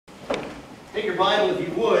Take your Bible, if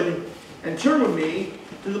you would, and turn with me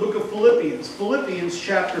to the book of Philippians. Philippians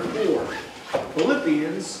chapter 4.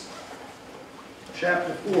 Philippians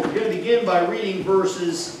chapter 4. We're going to begin by reading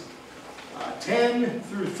verses 10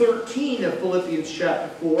 through 13 of Philippians chapter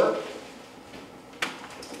 4.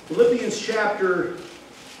 Philippians chapter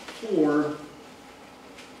 4,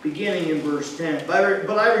 beginning in verse 10.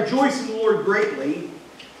 But I rejoice in the Lord greatly,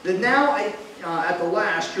 that now at the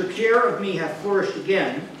last your care of me hath flourished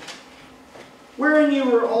again, wherein you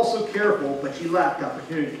were also careful, but ye lacked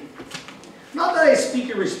opportunity. Not that I speak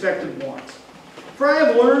in respect of want, for I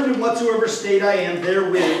have learned in whatsoever state I am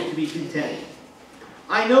therewith to be content.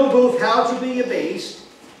 I know both how to be abased,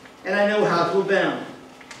 and I know how to abound.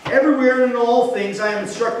 Everywhere and in all things I am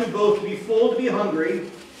instructed both to be full, to be hungry,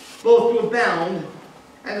 both to abound,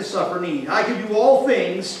 and to suffer need. I can do all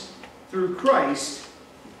things through Christ,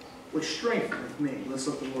 which strengtheneth me. Let's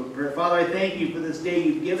look at the Lord in prayer. Father, I thank you for this day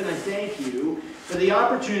you've given. I thank you for the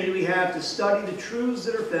opportunity we have to study the truths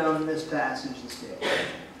that are found in this passage this day.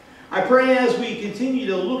 I pray as we continue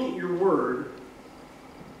to look at your word,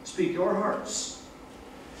 speak to our hearts.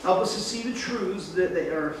 Help us to see the truths that they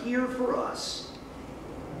are here for us.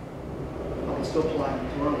 Help us to apply them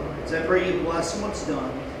to our lives. I pray you bless what's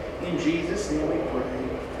done. In Jesus' name we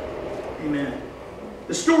pray. Amen.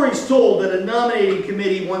 The story is told that a nominating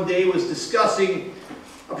committee one day was discussing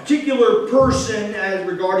a particular person as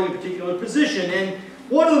regarding a particular position. And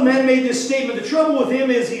one of the men made this statement. The trouble with him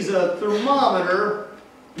is he's a thermometer,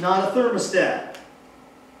 not a thermostat.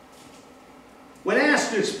 When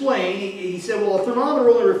asked to explain, he said, well, a thermometer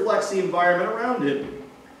only reflects the environment around him.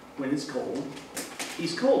 When it's cold,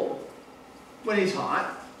 he's cold. When he's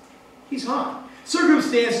hot, he's hot.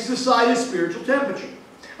 Circumstances decide his spiritual temperature.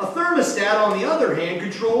 A thermostat, on the other hand,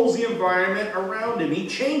 controls the environment around him. He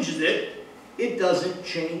changes it. It doesn't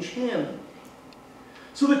change him.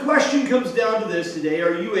 So the question comes down to this today.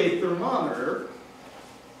 Are you a thermometer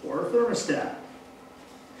or a thermostat?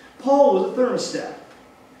 Paul was a thermostat.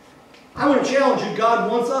 I want to challenge you.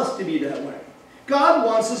 God wants us to be that way. God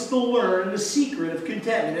wants us to learn the secret of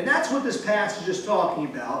contentment. And that's what this passage is talking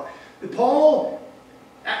about. Paul...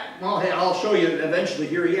 well, hey, I'll show you eventually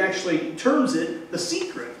here. He actually terms it the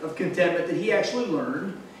secret of contentment that he actually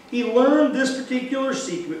learned. He learned this particular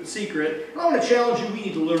secret. I want to challenge you, we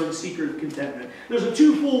need to learn the secret of contentment. There's a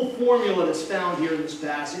twofold formula that's found here in this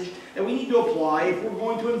passage that we need to apply if we're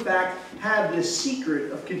going to, in fact, have this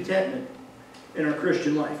secret of contentment in our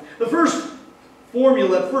Christian life. The first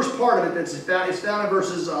formula, the first part of it is found in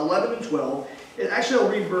verses 11 and 12. Actually, I'll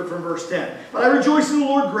read from verse 10. But I rejoice in the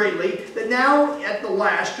Lord greatly, that now at the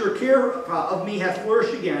last your care of me hath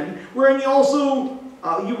flourished again, wherein you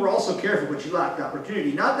were also careful, but you lacked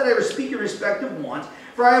opportunity. Not that I speak in respect of want,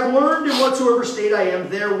 for I have learned in whatsoever state I am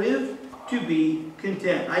therewith to be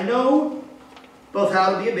content. I know both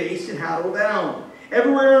how to be abased and how to abound.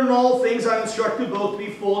 Everywhere and in all things I am instructed both to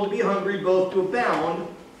be full and to be hungry, both to abound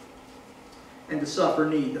and to suffer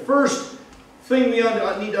need. The first thing we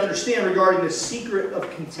need to understand regarding the secret of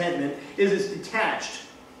contentment is it's detached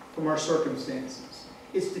from our circumstances.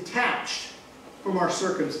 It's detached from our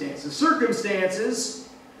circumstances. Circumstances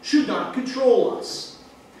should not control us.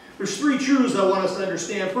 There's three truths I want us to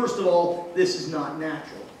understand. First of all, this is not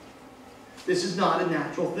natural. This is not a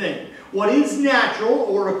natural thing. What is natural,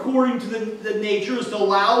 or according to the nature, is to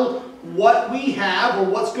allow what we have or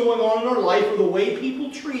what's going on in our life or the way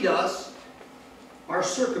people treat us, our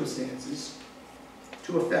circumstances,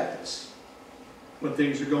 to affect us. When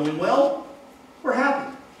things are going well, we're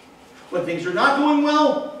happy. When things are not going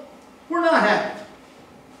well, we're not happy.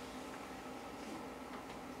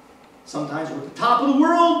 Sometimes we're at the top of the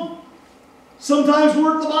world. Sometimes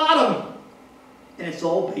we're at the bottom. And it's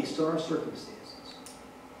all based on our circumstances.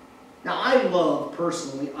 Now,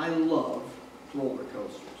 personally, I love roller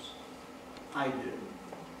coasters. I do.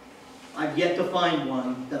 I've yet to find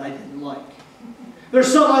one that I didn't like.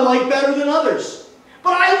 There's some I like better than others.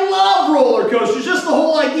 But I love roller coasters. Just the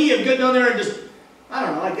whole idea of getting down there and just, I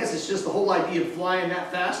don't know, I guess it's just the whole idea of flying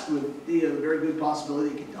that fast with the very good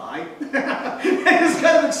possibility you can die. It's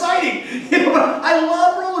kind of exciting. You know, I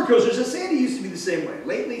love roller coasters. And Sandy used to be the same way.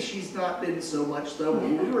 Lately, she's not been so much, though.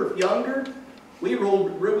 When we were younger, we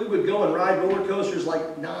would go and ride roller coasters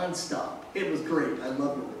like nonstop. It was great. I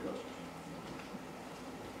love roller coasters.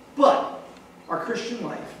 But our Christian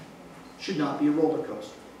life should not be a roller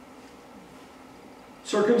coaster.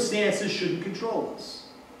 Circumstances shouldn't control us.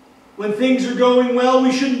 When things are going well,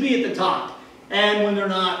 we shouldn't be at the top. And when they're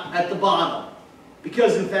not, at the bottom.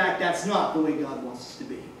 Because, in fact, that's not the way God wants us to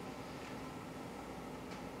be.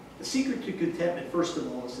 The secret to contentment, first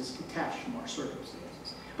of all, is it's detached from our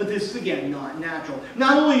circumstances. But this is, again, not natural.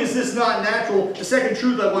 Not only is this not natural, the second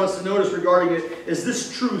truth I want us to notice regarding it is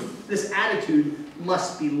this truth, this attitude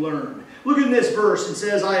must be learned. Look at this verse. It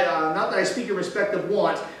says, not that I speak in respect of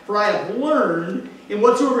want, for I have learned in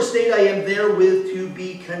whatsoever state I am therewith to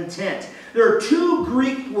be content. There are two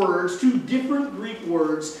different Greek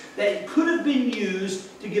words that could have been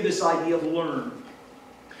used to give this idea of learn.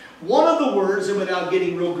 One of the words, and without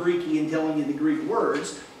getting real Greeky and telling you the Greek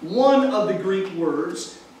words, one of the Greek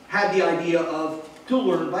words had the idea of to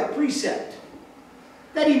learn by precept.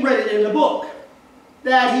 That he read it in a book.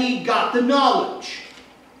 That he got the knowledge.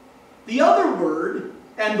 The other word,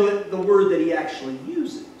 and the word that he actually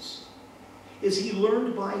uses, is he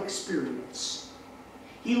learned by experience.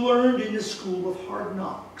 He learned in the school of hard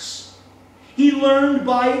knocks. He learned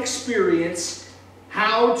by experience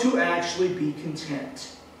how to actually be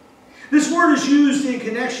content. This word is used in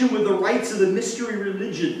connection with the rites of the mystery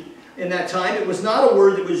religion. In that time, it was not a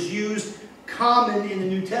word that was used common in the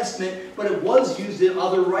New Testament, but it was used in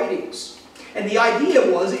other writings. And the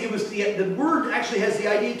idea was, the word actually has the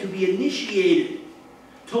idea to be initiated,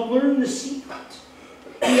 to learn the secret.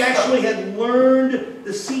 He actually had learned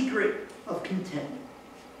the secret of contentment.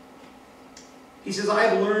 He says, I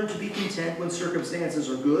have learned to be content when circumstances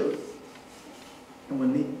are good and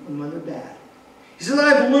when they're bad. He says,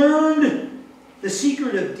 I have learned the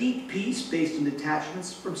secret of deep peace based on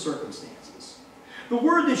detachments from circumstances. The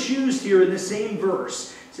word that's used here in the same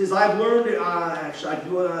verse says, I've learned, where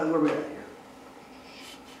are we at here?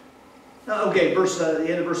 Okay, the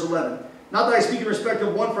end of verse 11. Not that I speak in respect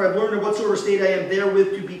of one, for I have learned in whatsoever state I am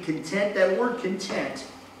therewith to be content. That word content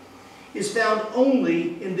is found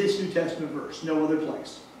only in this New Testament verse, no other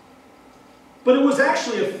place. But it was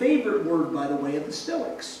actually a favorite word, by the way, of the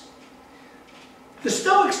Stoics. The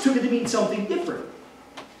Stoics took it to mean something different.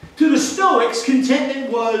 To the Stoics,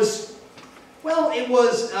 contentment was, well, it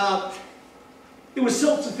was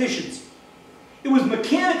self-sufficiency. It was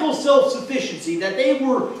mechanical self-sufficiency, that they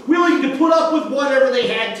were willing to put up with whatever they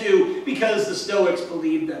had to because the Stoics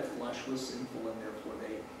believed that flesh was sinful and therefore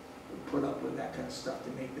they would put up with that kind of stuff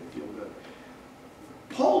to make them feel good.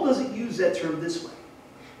 Paul doesn't use that term this way.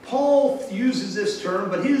 Paul uses this term,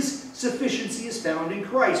 but his sufficiency is found in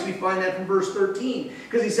Christ. We find that from verse 13,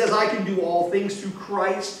 because he says, I can do all things through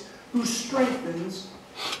Christ who strengthens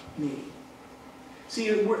me. See,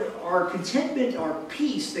 our contentment, our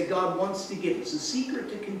peace that God wants to give us, the secret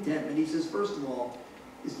to contentment, he says, first of all,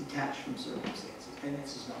 is detached from circumstances. And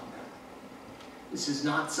this is not that. This is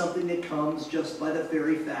not something that comes just by the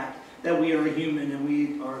very fact that we are human and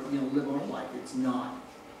we live our life. It's not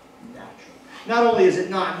natural. Not only is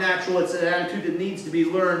it not natural, it's an attitude that needs to be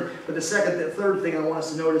learned, but the third thing I want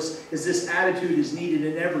us to notice is this attitude is needed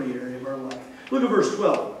in every area of our life. Look at verse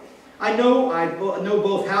 12. I know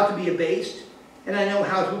both how to be abased, and I know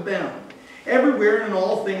how to abound. Everywhere and in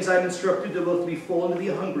all things I am instructed to both to be full and to be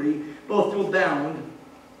hungry, both to abound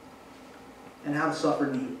and how to suffer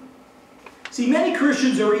need. See, many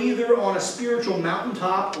Christians are either on a spiritual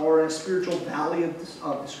mountaintop or in a spiritual valley of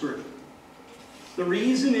discouragement. The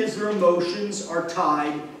reason is their emotions are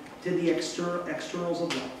tied to the externals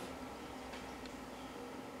of life.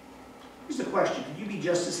 Here's the question. Could you be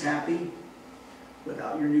just as happy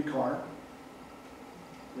without your new car?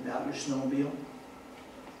 Without your snowmobile?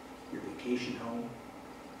 Your vacation home?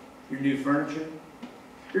 Your new furniture?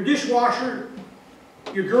 Your dishwasher?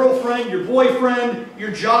 Your girlfriend? Your boyfriend?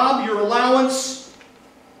 Your job? Your allowance?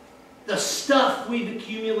 The stuff we've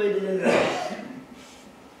accumulated in life.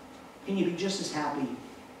 Can you be just as happy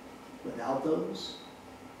without those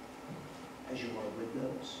as you are with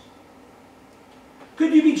those?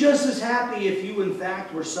 Could you be just as happy if you, in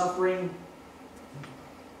fact, were suffering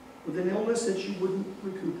with an illness that you wouldn't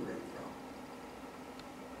recuperate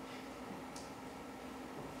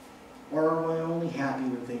from? Or are we only happy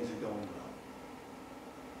when things are going well?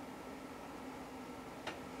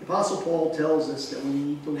 The Apostle Paul tells us that we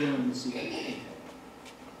need to learn the secret of contentment.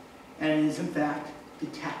 And it is, in fact,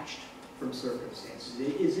 detached from circumstances.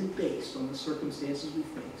 It isn't based on the circumstances we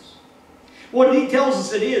face. What he tells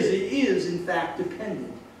us it is in fact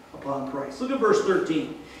dependent upon Christ. Look at verse 13.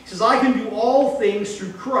 He says, I can do all things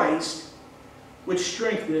through Christ, which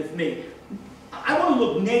strengtheneth me. I want to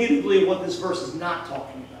look negatively at what this verse is not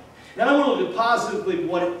talking about. And I want to look at positively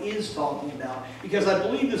what it is talking about, because I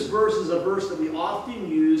believe this verse is a verse that we often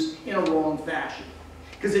use in a wrong fashion,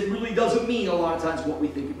 because it really doesn't mean a lot of times what we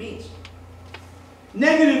think it means.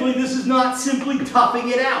 Negatively, this is not simply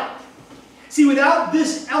toughing it out. See, without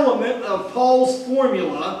this element of Paul's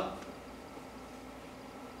formula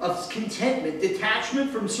of contentment,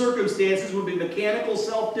 detachment from circumstances would be mechanical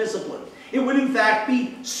self-discipline. It would, in fact,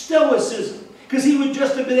 be stoicism. Because he would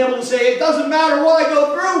just have been able to say, it doesn't matter what I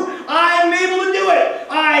go through, I'm able to do it.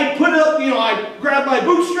 I put it up, I grab my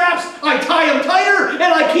bootstraps, I tie them tighter, and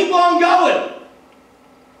I keep on going.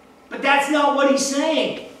 But that's not what he's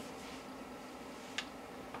saying.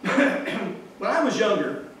 When I was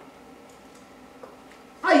younger,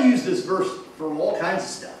 I used this verse for all kinds of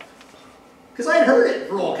stuff. Because I'd heard it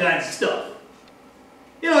for all kinds of stuff.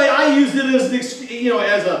 I used it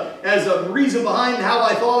as a reason behind how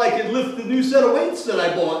I thought I could lift the new set of weights that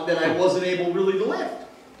I bought that I wasn't able really to lift.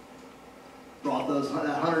 Brought that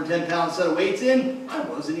 110-pound set of weights in. I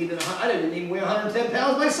didn't even weigh 110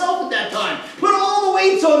 pounds myself at that time. Put all the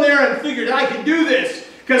weights on there and figured I could do this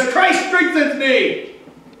because Christ strengthens me.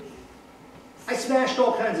 I smashed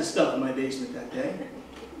all kinds of stuff in my basement that day.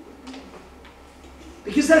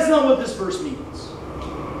 Because that's not what this verse means.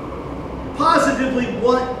 Positively,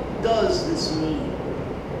 what does this mean?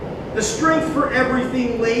 The strength for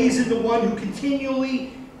everything lays in the one who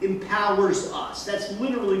continually empowers us. That's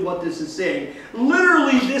literally what this is saying.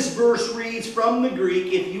 Literally, this verse reads from the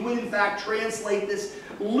Greek. If you would in fact translate this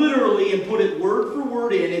literally and put it word for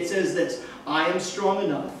word in, it says this: I am strong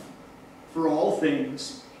enough for all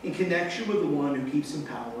things in connection with the one who keeps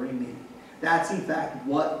empowering me. That's in fact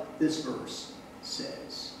what this verse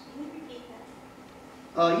says. Can you repeat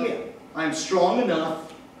that? Yeah. I am strong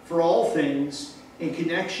enough for all things in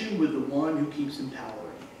connection with the one who keeps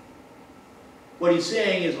empowering me. What he's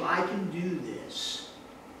saying is, I can do this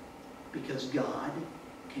because God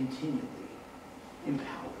continually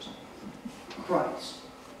empowers me. Christ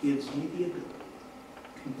gives me the ability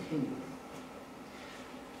continually.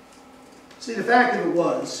 See, the fact of it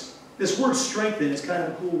was, this word strengthen is kind of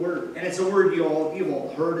a cool word. And it's a word you've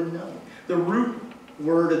all heard and known. The root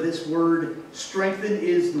word of this word strengthen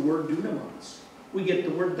is the word dunamos. We get the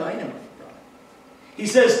word dynamite from it. He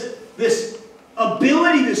says this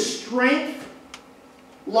ability, this strength,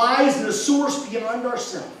 lies in a source beyond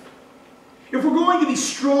ourselves. If we're going to be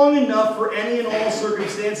strong enough for any and all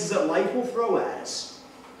circumstances that life will throw at us,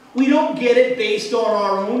 we don't get it based on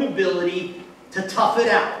our own ability to tough it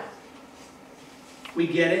out. We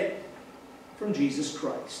get it from Jesus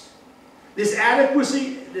Christ. This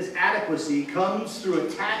adequacy comes through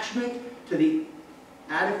attachment to the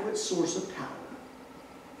adequate source of power,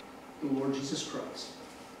 the Lord Jesus Christ.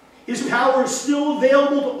 His power is still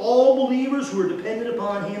available to all believers who are dependent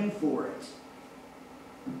upon Him for it.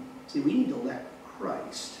 See, we need to let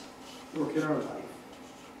Christ work in our life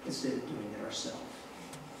instead of doing it ourselves.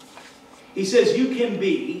 He says, you can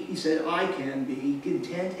be, he said, I can be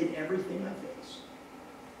content in everything I face.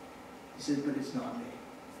 He said, but it's not me.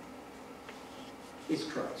 It's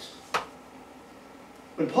Christ.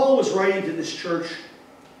 When Paul was writing to this church,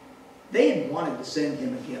 they had wanted to send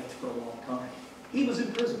him a gift for a long time. He was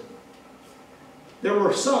in prison. There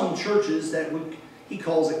were some churches that would, he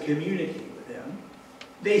calls it, communicate with him.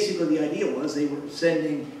 Basically, the idea was they were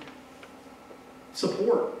sending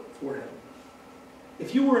support for him.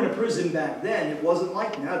 If you were in a prison back then, it wasn't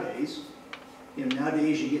like nowadays.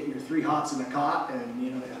 Nowadays you get your 3 hots in a cot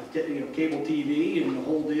and cable TV and the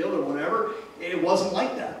whole deal or whatever. It wasn't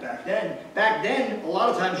like that back then. Back then, a lot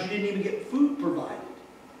of times you didn't even get food provided.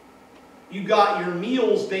 You got your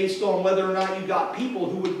meals based on whether or not you got people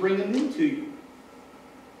who would bring them into you.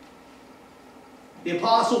 The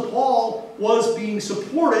Apostle Paul was being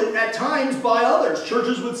supported at times by others.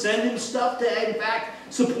 Churches would send him stuff to, in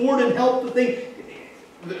fact, support and help the thing.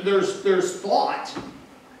 There's thought.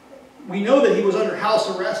 We know that he was under house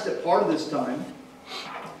arrest at part of this time.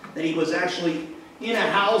 That he was actually in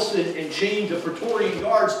a house and chained to Praetorian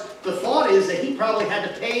guards. The thought is that he probably had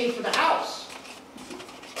to pay for the house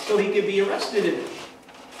so he could be arrested in it.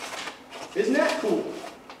 Isn't that cool?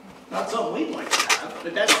 Not something we'd like to have,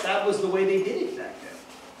 but that was the way they did it back then.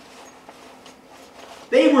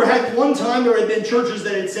 They had one time there had been churches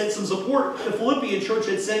that had sent some support. The Philippian church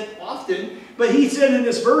had sent often, but he said in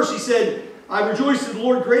this verse, he said, I rejoice in the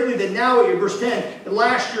Lord greatly that now, verse 10, at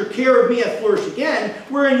last your care of me hath flourished again,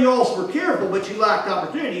 wherein you also were careful, but you lacked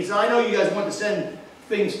opportunity. He said, I know you guys wanted to send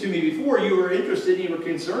things to me before. You were interested, you were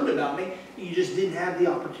concerned about me. You just didn't have the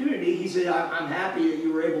opportunity. He said, I'm happy that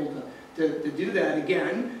you were able to do that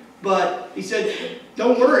again. But he said,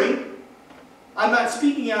 don't worry. I'm not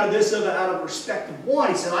speaking out of this out of respect of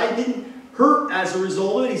one. He said, I didn't hurt as a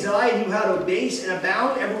result of it. He said, I knew how to abase and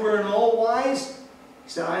abound everywhere in all wise. He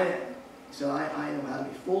said, I know how to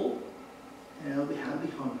be full, and I know how to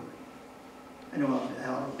be hungry. I know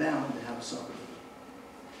how to abound and how to suffer.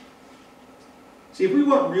 See, if we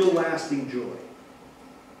want real lasting joy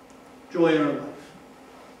in our life,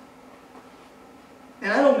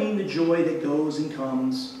 and I don't mean the joy that goes and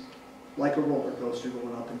comes like a roller coaster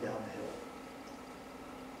going up and down the hill.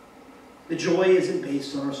 The joy isn't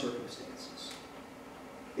based on our circumstances.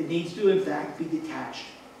 It needs to, in fact, be detached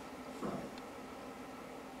from it.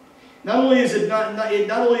 Not only is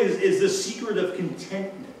the secret of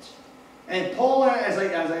contentment, and Paul, as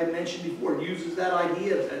I mentioned before, uses that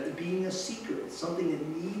idea of being a secret. It's something that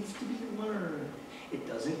needs to be learned. It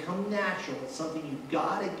doesn't come natural. It's something you've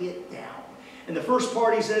got to get down. And the first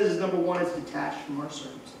part he says is, number one, it's detached from our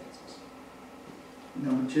circumstances.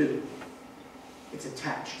 Number two, it's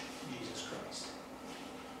attached to Jesus Christ.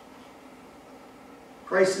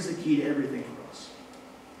 Christ is the key to everything for us.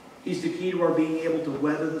 He's the key to our being able to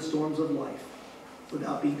weather the storms of life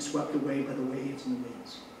without being swept away by the waves and the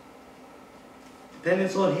winds.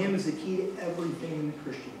 Dependence on Him is the key to everything in the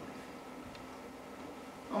Christian life.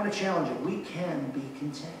 I want to challenge you. We can be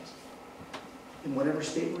content in whatever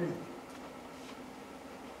state we're in.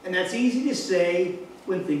 And that's easy to say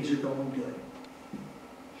when things are going good.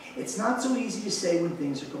 It's not so easy to say when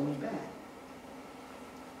things are going bad.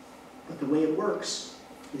 But the way it works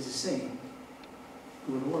is the same,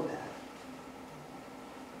 good or bad.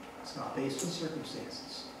 It's not based on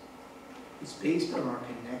circumstances. It's based on our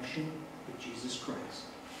connection with Jesus Christ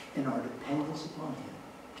and our dependence upon Him.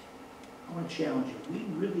 I want to challenge you. We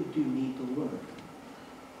really do need to learn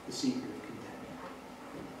the secret of contentment.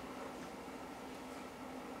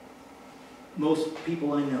 Most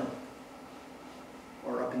people I know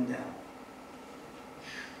are up and down.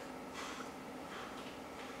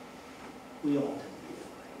 We all tend to be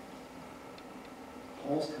that way.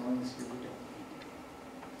 Paul's telling us here we don't need to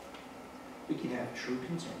be. We can have true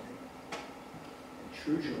contentment and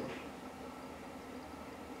true joy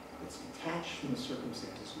that's detached from the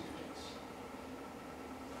circumstances we face.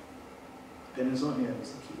 Dependence on Him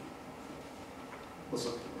is the key. Let's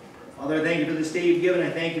look at the word and pray. Father, I thank You for this day You've given. I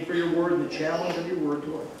thank You for Your word and the challenge of Your word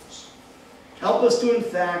to our hearts. Help us to, in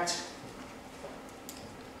fact,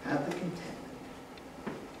 have the contentment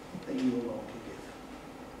that You alone can give.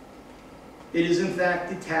 It is, in fact,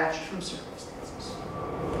 detached from circumstances.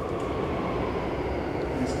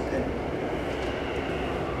 It is dependent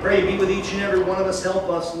on You. Pray be with each and every one of us. Help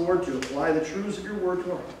us, Lord, to apply the truths of Your word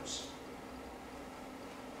to our hearts.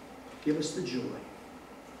 Give us the joy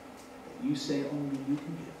that You say only You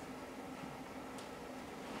can give.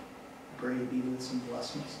 I pray be with us and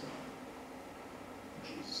bless us.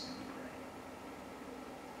 In Jesus' name we pray.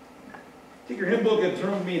 Amen. Take your hymn book and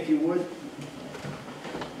turn with me if you would.